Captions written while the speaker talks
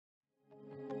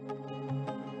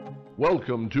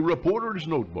Welcome to Reporter's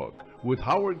Notebook with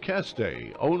Howard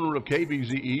Castay, owner of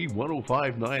KBZE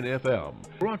 105.9 FM.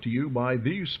 Brought to you by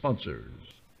these sponsors.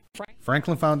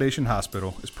 Franklin Foundation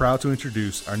Hospital is proud to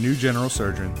introduce our new general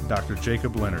surgeon, Dr.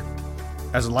 Jacob Leonard.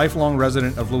 As a lifelong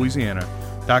resident of Louisiana,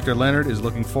 Dr. Leonard is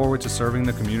looking forward to serving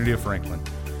the community of Franklin.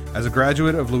 As a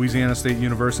graduate of Louisiana State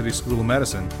University School of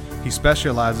Medicine, he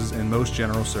specializes in most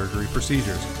general surgery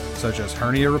procedures, such as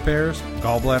hernia repairs,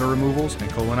 gallbladder removals,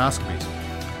 and colonoscopies.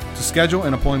 To schedule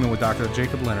an appointment with Dr.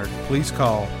 Jacob Leonard, please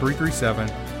call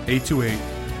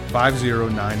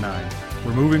 337-828-5099.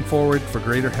 We're moving forward for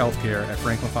greater health care at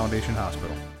Franklin Foundation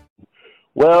Hospital.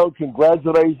 Well,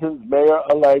 congratulations,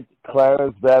 Mayor-elect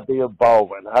Clarence Vappy of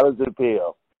Baldwin. How does it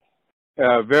feel?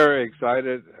 Very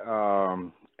excited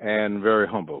and very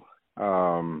humble.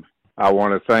 I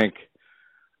want to thank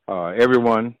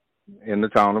everyone in the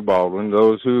town of Baldwin,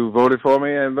 those who voted for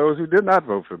me and those who did not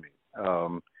vote for me.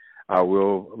 I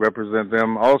will represent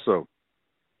them also.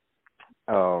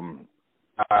 I'm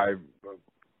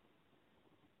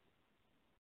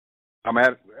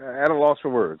at a loss for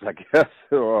words, I guess,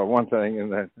 or one thing,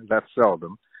 and that's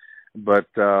seldom. But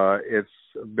it's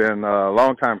been a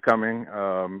long time coming.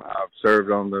 I've served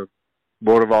on the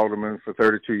Board of Aldermen for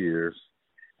 32 years.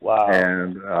 Wow.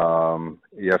 And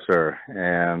yes, sir.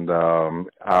 And I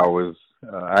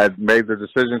had made the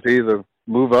decision to either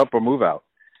move up or move out.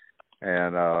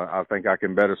 And I think I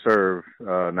can better serve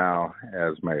now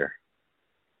as mayor.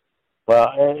 Well,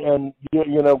 and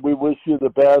you know, we wish you the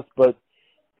best, but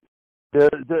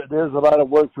there's a lot of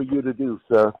work for you to do,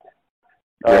 sir.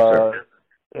 Yes, sir.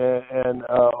 And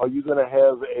are you going to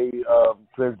have a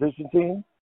transition team?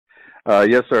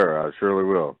 Yes, sir. I surely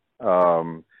will.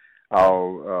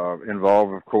 I'll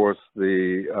involve, of course,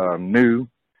 the new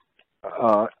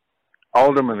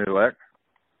alderman-elect,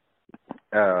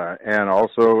 and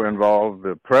also involve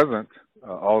the present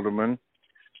alderman,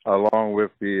 along with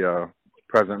the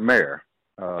present mayor.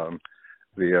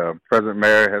 The present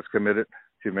mayor has committed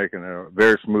to making a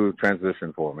very smooth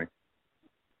transition for me.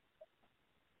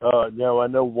 Now, I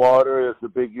know water is a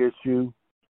big issue.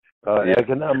 Yeah.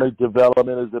 Economic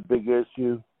development is a big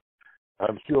issue.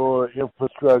 I'm sure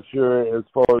infrastructure, as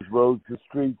far as roads and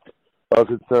streets are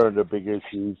concerned, are big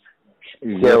issues.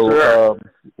 Yes, So, sir.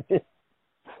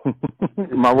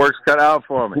 My work's cut out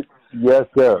for me. Yes,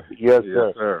 sir. Yes, Yes,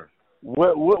 sir. sir.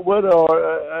 What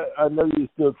are, I know you're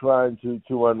still trying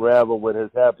to unravel what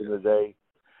has happened today,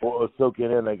 or soak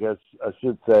it in, I guess I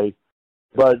should say.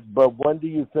 But when do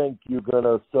you think you're going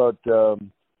to start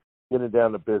getting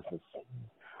down to business?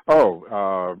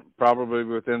 Oh, probably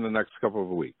within the next couple of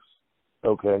weeks.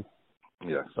 Okay.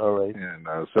 Yes. All right. And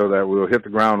so that we'll hit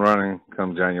the ground running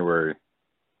come January.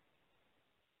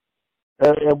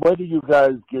 And when do you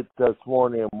guys get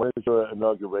sworn in? When is your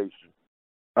inauguration?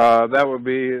 That would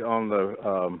be on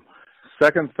the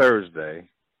second Thursday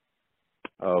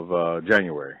of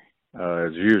January.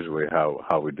 Is usually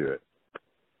how we do it.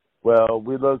 Well,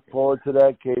 we look forward to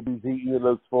that. KBZE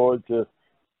looks forward to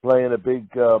playing a big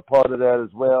part of that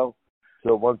as well.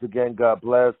 So once again, God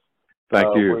bless.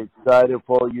 Thank you. We're excited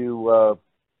for you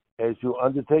as you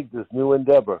undertake this new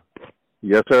endeavor.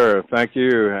 Yes, sir. Thank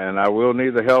you. And I will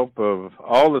need the help of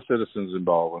all the citizens in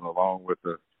Baldwin, along with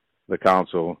the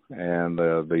council and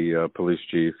the police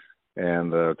chief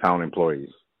and the town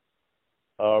employees.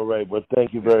 All right. Well,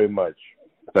 thank you very much.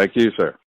 Thank you, sir.